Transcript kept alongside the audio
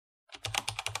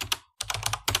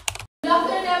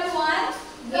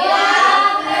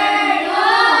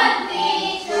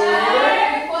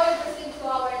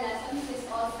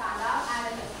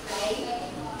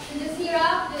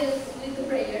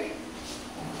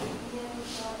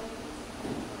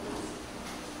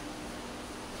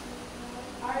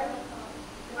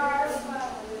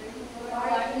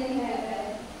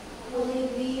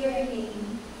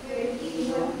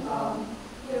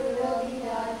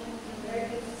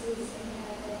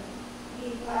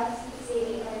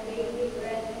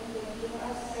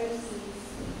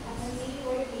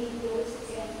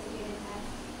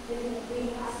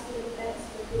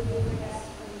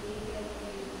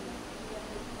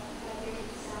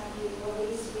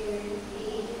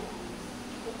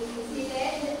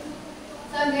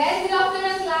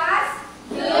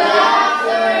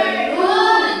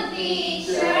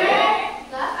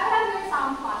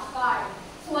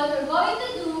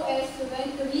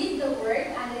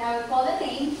I will call the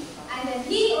name, and then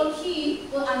he or she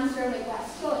will answer my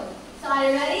question. So are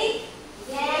you ready?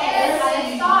 Yes.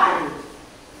 Let's start.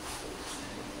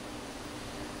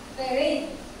 Very.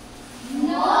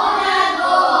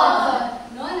 Nonagon.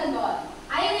 Nonagon.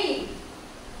 Irene.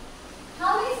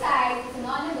 How many sides does a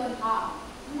nonagon have?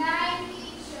 9,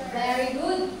 teacher. Very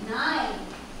good. 9.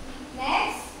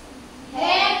 Next.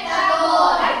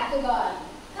 Heptagon. Heptagon.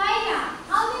 Kaina.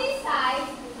 How many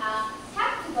sides does a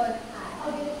heptagon have?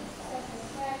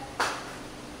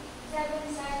 7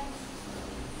 sides.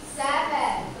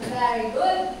 7. Very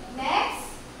good. Next.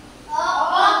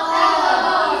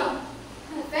 Octagon.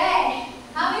 Fair.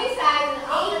 How many sides does an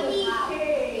octagon have?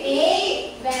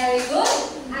 8. Very good.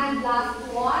 And last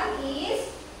one is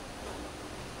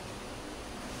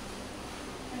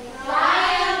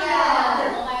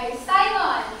Triangle. Okay,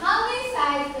 Simon. How many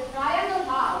sides does a triangle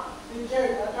have? Teacher,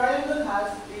 a triangle has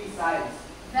 3 sides.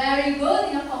 Very good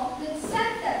in a complete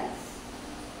sentence.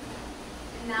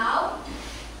 And now,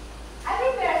 I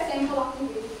prepare a simple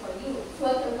activity for you. So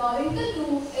what we're going to do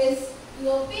is you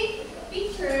will pick the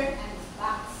picture and this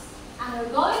box. And we're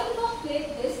going to complete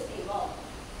this table.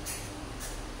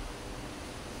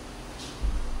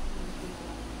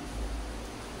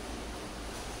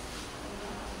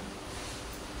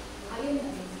 Ayun na,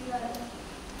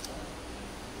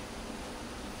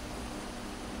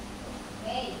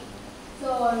 okay. So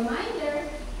a reminder,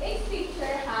 each picture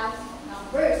has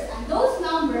numbers, and those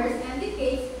numbers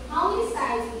indicate how many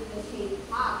sides the shape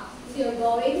has. So you're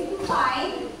going to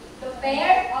find the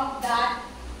pair of that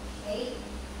shape.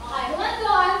 Okay, who wants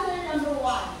to answer number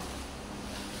 1?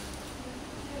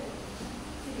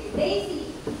 Daisy,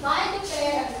 find the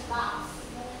pair of the box.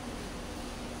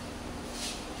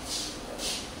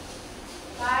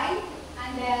 Find,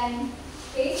 and then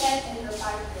place it in your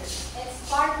partner. It's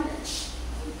partner.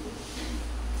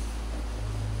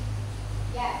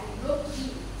 Yeah, group B.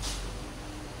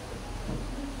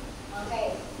 Okay,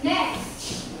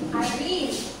 next,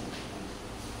 Irene.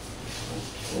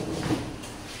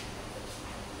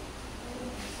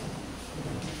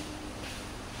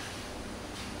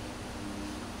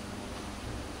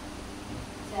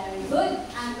 Very good.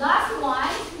 And last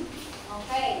one,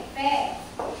 okay, fair.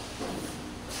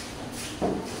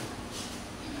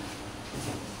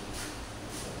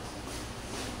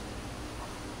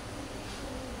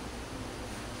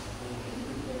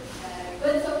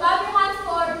 Good. So clap your hands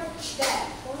for them.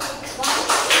 1,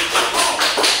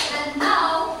 2, and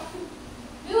now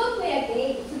we will play a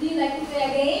game. So do you like to play a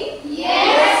game?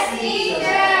 Yes,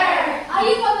 teacher. Are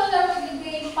you familiar with the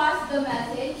game Pass the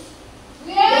Message?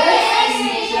 Yes,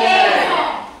 teacher.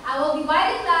 I will divide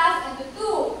the class into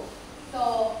 2. So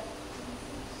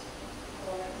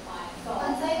 4, 5. So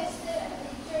One side is the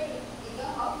teacher. You go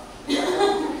up.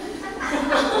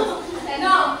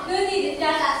 no, no need. It's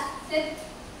just sit.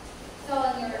 So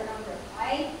on your number,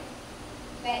 right?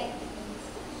 Okay.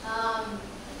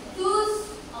 Choose.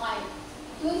 Okay.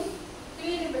 Choose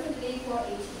 3 representatives for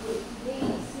each group.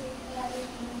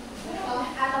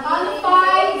 At the count of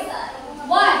 5.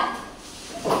 1,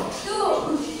 2,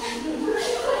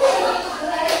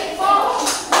 4,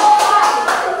 5.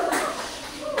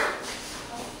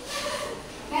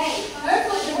 Okay. Here's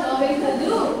what you're going to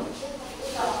do.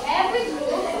 So every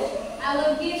group, I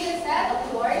will give you a set of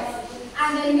words. And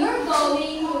then you're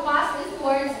going to pass these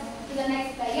words to the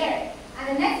next player. And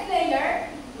the next player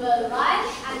will run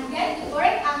and get the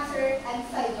correct answer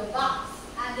inside the box.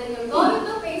 And then you're going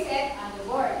to paste it on the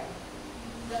board.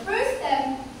 The first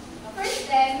step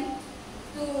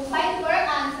to find the correct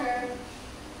answer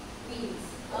wins.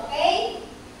 Okay?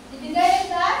 Did you get it,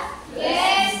 class?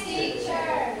 Yes,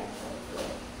 teacher.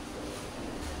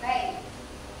 Okay.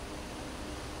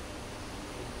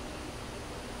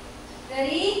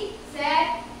 Ready, set,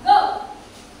 go!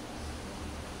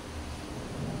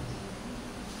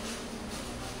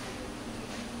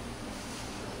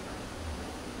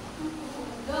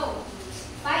 Go.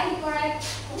 Find the correct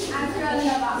answer on the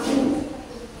box.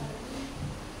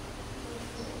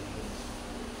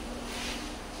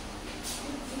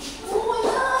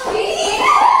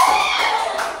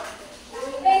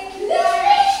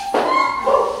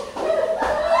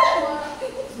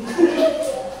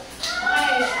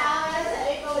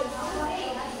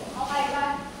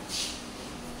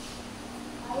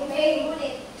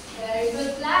 Very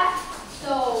good, class.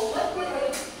 So, what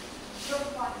group? Group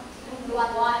 1.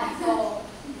 Group 1. So,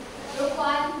 group 1,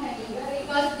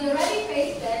 because they already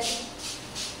pasted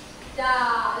the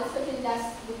description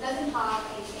doesn't have a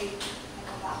shape.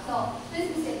 So, please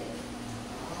be seated.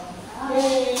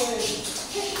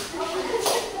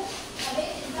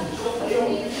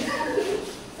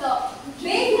 So,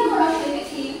 based on our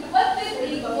activity, what do you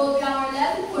think will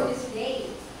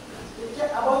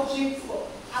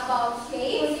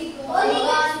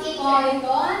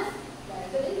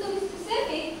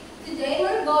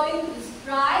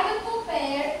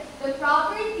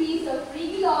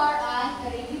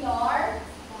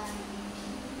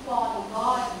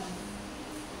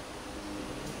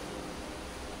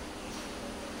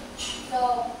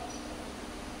So,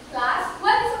 class,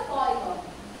 what is a polygon?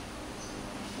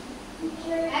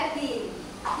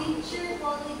 Teacher,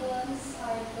 polygons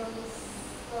are those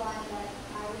one that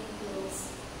are close.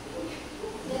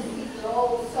 Yes, we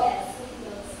know. So, Yes,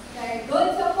 close. very good.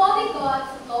 So, polygon is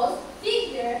a closed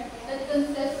figure that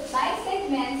consists of like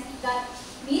segments that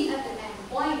meet at the end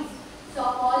points. So, a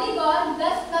polygon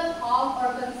does not have or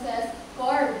consist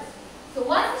curves. So,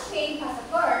 once a shape has a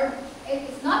curve, it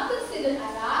is not considered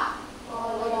as a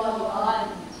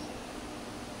polygon.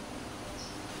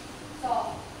 So,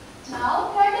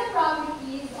 now here are the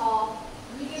properties of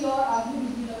regular or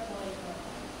irregular polygon.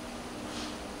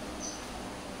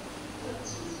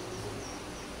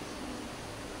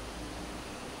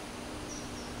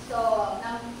 So,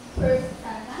 now first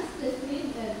sentence, let's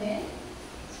read then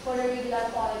for the regular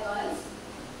polygons.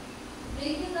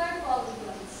 Regular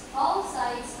polygons. All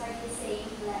sides are the same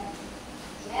length.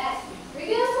 Yes,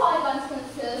 regular polygons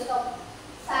consist of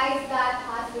sides that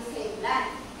has the same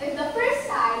length. If the first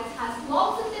side has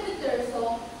 12 centimeters,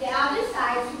 so the other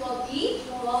sides will be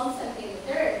 12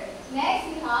 centimeters. Next,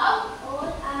 we have All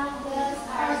angles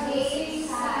are our the same same size.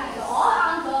 size. So all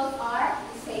angles are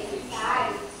the same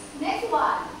size. Next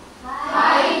one.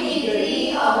 High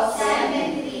degree of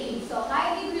symmetry. So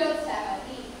high degree of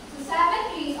symmetry. So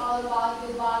symmetry is all about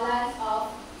the balance of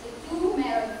the two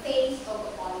mirror faces of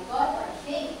a polygon or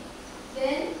shape.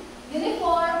 Then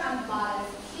uniform and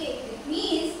balanced shape. It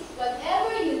means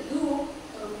whatever you do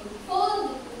or when you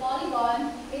fold the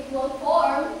polygon, it will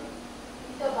form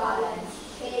the balanced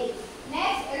shape.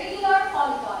 Next, irregular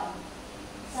polygon.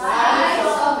 Sides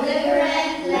of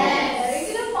different A lengths.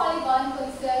 regular polygon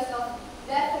consists of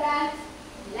different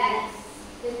lengths.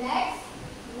 The next,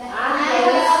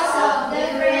 Angles of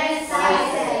different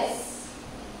sizes.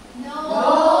 No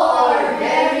or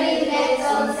very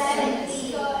little symmetry.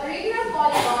 So a regular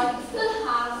polygon still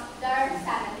has their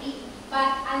symmetry.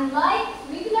 But unlike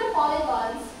regular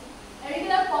polygons,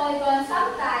 irregular polygons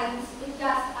sometimes it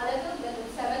just a little bit of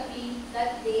symmetry that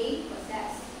they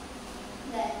possess.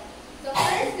 Then, so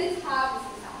first let's have this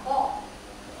example.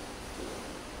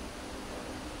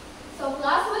 So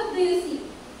class, what do you see?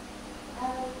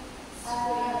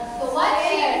 So what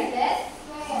shape is this?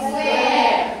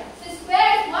 Square. So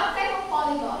square is what type of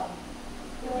polygon?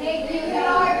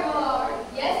 Regular.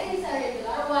 Yes, it is a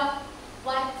regular.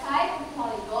 What type of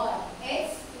polygon?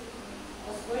 It's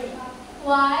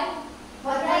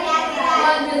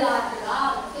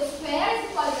quadrilateral. So square is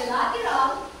quadrilateral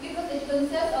because it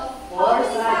consists of Four how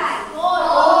many sides. Four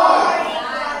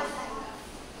sides.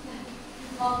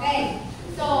 Okay.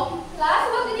 So class,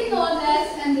 what did you notice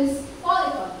in this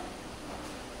polygon?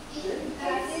 It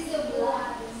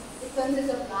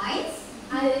consists of lines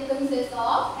and it consists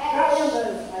of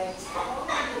Triangles, like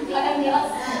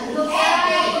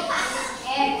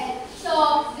and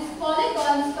so this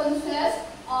polygon consists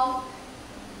of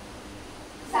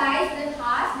sides that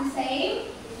has the same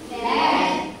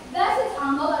length. Does its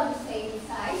angle are the same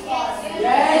size?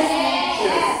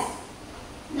 Yes.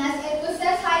 Does it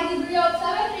possess high degree of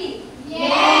symmetry?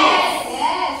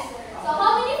 Yes. So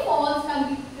how many folds can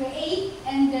we create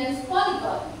in this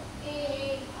polygon?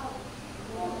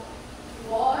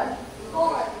 Four.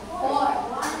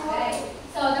 Okay.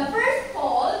 So the first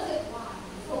fold,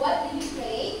 so what did you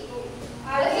create?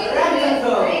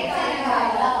 rectangle.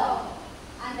 Rectangle.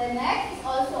 And the next is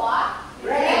also a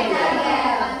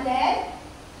Rectangle. And then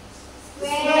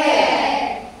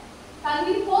square. Can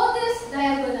we fold this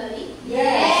diagonally?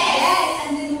 Yes.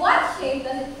 And then what shape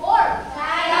does it form?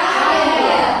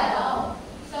 Triangle.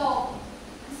 So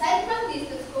aside from this,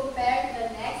 let's compare the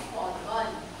next polygon.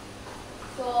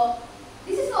 So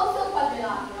this is also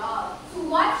quadrilateral. So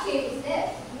what shape is this?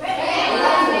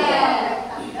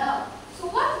 Rectangle. So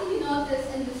what do you notice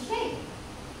in this shape?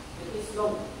 It is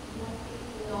long.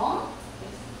 Long.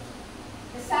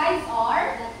 The sides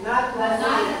are Not or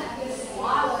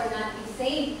not the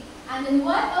same. And then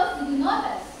what else did you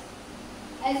notice?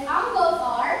 As angles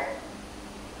are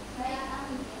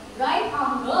right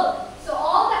angle. So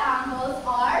all the angles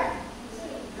are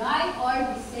right or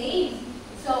the same.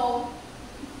 So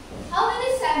how many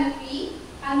symmetry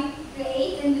can we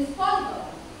create in this polygon?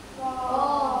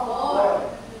 Four.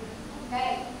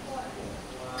 Okay.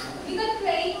 We can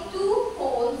create two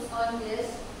folds on this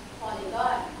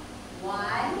polygon.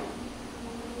 One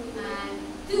and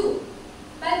two.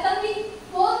 But can we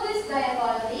fold this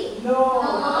diagonally?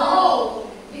 No.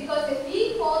 Because if we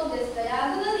fold this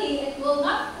diagonally, it will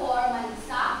not form an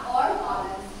exact or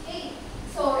balanced shape.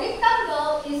 So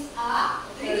rectangle is a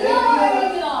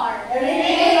regular or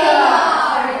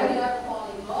irregular? Regular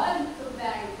polygon. So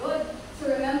very good.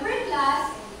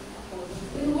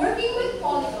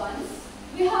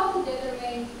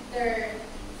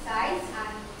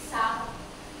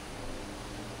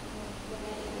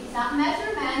 exact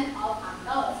measurement of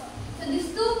angles. So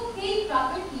these two key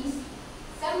properties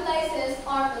symbolizes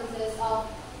or consists of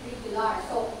regular.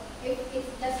 So if it's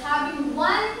just having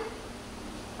one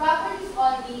properties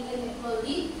only, then it will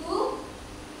lead to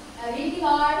a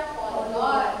regular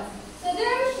polygon. So there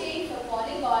are shapes of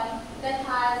polygon that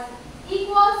has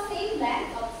equal same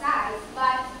length of sides,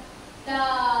 but the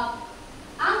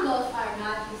angles are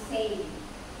not the same.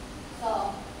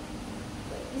 So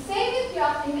the same with the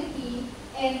activity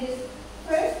in this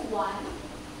first one.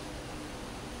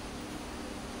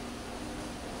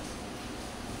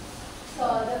 So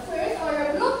the first or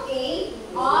the group A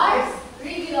are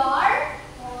regular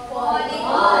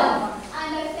polygons, and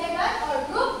the second or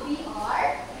group B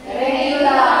are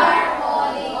regular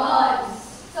polygons.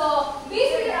 So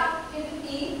based on your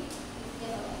activity,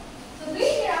 so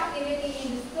based on your activity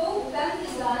in these two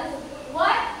polygons,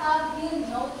 what have you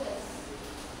noticed?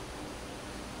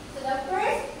 So the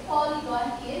first polygon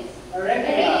is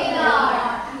regular,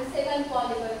 and the second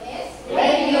polygon is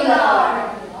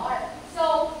regular. So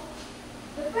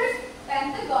the first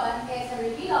pentagon is a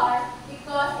regular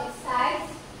because its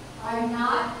sides are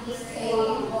not the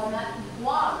same or not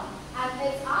equal, and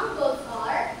its angles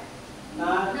are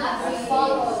not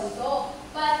equal also.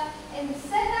 But in the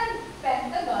second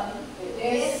pentagon,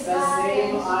 It is the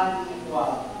same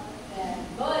unequal. Very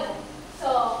good. So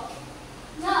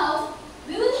now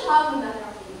we will have another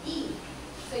activity.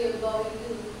 So you're going to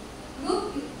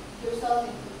group yourself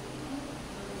into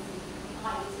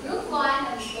group 1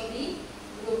 and it will be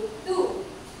group 2.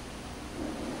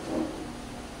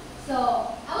 So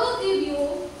I will give you a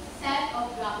set of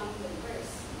graphing papers.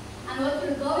 And what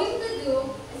you're going to do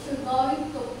is you're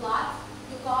going to plot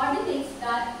the coordinates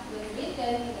that were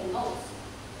written in the notes.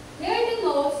 Here in the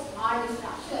notes are the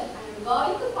instructions, and you're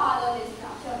going to follow the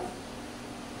instructions.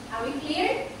 Are we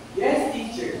clear? Yes,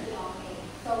 teacher. Okay.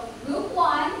 So group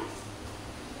 1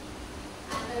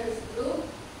 and there's group 2.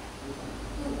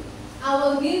 I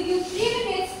will give you 3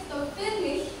 minutes to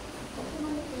finish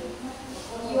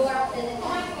your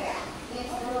presentation.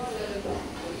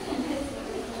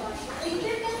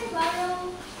 Teacher, can I borrow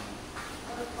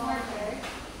a marker?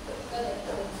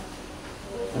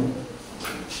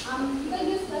 You can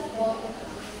use that ball.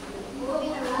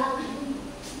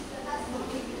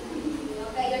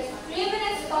 Okay, there's 3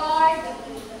 minutes start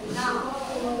now.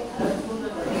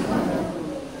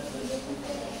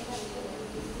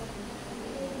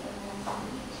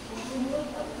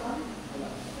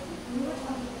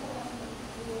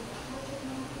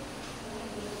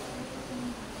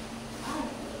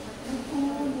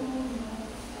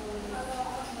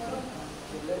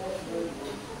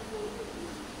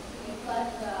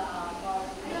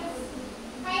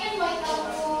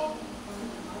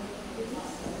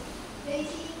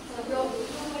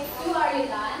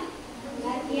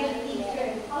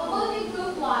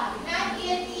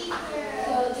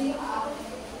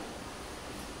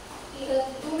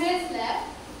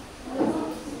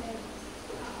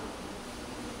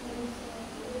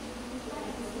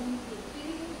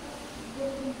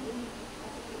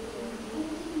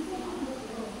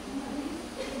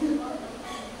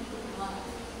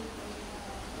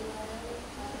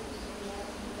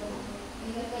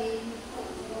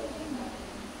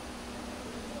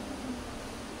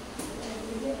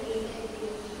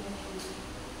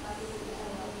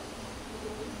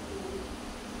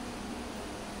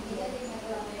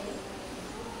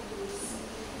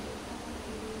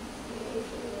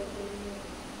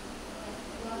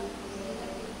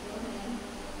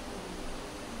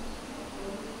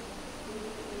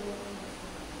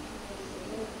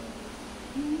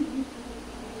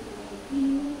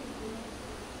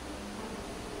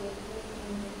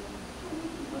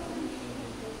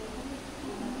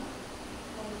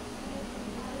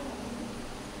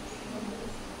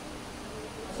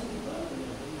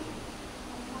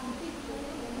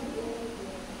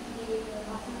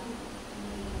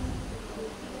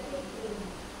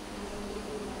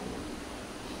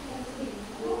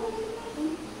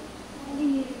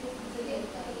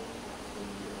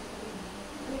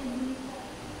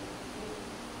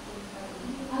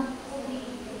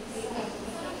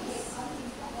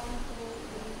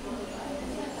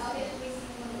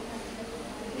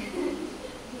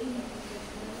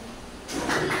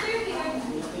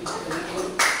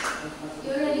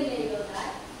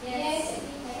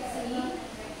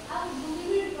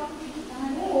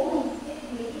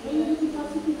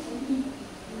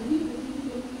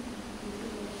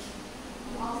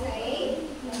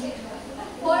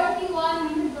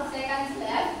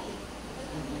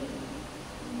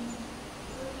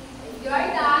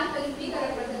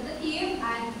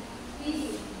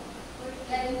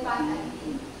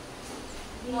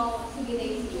 No, sige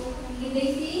Daisy. Sige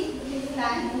Daisy,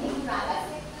 stand in front.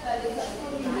 This one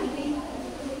is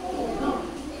front.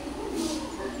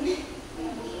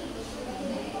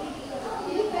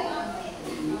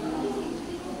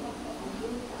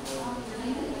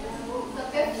 So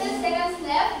 15 seconds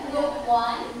left, group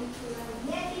 1.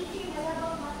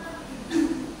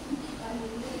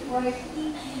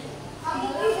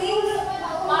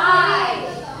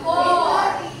 5,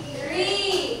 4,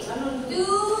 3, 2,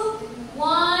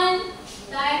 1.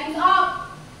 Time's up.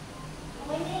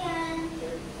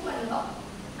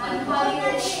 And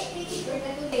polygon.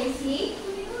 Daisy,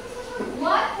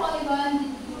 what polygon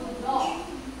did you draw?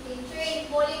 Picture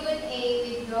polygon A,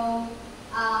 we draw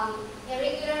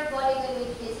irregular polygon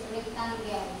which is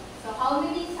rectangle. So how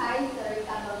many sides the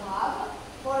rectangle have?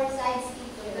 4 sides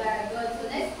each. Very good. So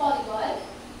next polygon.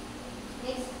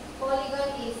 Next polygon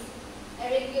is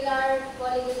irregular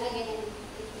polygon again, and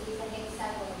it is a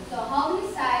hexagon. So how many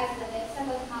sides the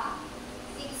hexagon have?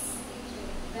 6 picture.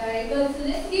 Very good. So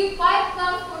let's give 5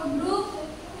 claps for group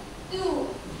 2.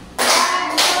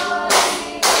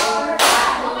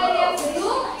 Okay, next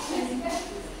group.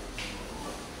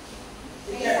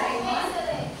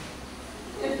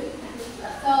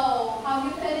 So have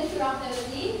you finished your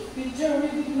activity? Teacher, we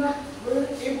did not were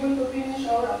able to finish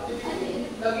our activity.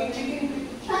 Laging chicken.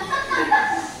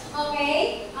 Okay.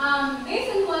 Based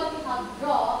on what you have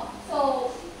drawn, so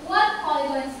what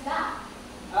polygon is that?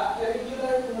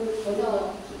 Irregular polygon.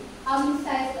 How many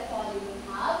sides the polygon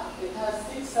have? It has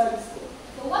 6 sides.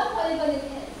 So what polygon it is?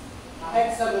 A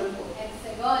hexagon.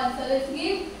 Hexagon. So let's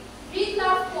give 3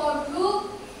 claps for group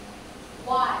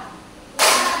 1.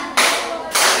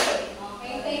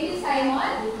 Okay, thank you,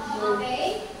 Simon. Okay.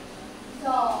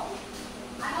 So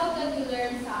I hope that you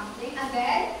learned something.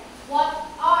 Again, what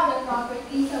are the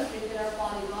properties of regular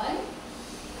polygon?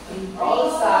 All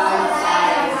sides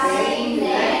are the same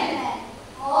length.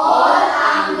 All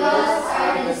angles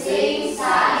are the same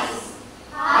size.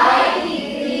 High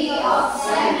degree of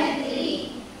symmetry.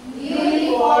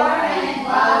 Uniform and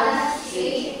balanced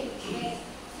shape. Okay.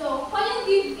 So can you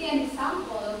give me an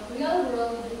example of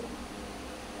real-world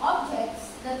objects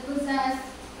that possess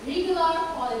regular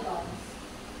polygons?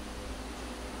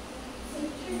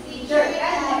 Picture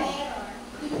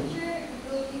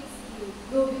Rubik's Cube.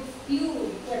 Rubik's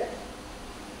Cube.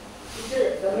 Teacher,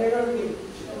 the mirror wheel.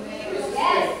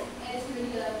 Yes, it's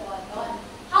regular polygon.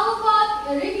 How about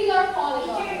irregular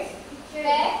polygons?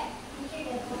 Check.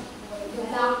 The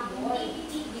blackboard.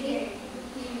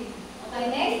 Okay,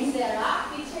 next, Sarah.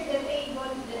 Picture the table.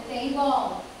 The table.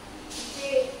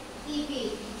 Picture TV.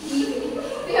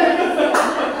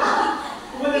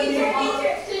 What is it?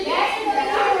 Yes,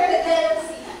 Sarah.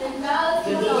 The bell. The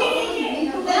door.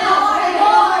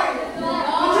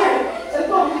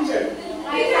 Teacher. I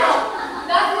know.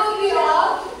 That will be all,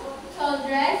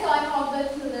 children. So I hope that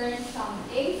you learned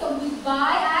something. So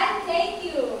goodbye.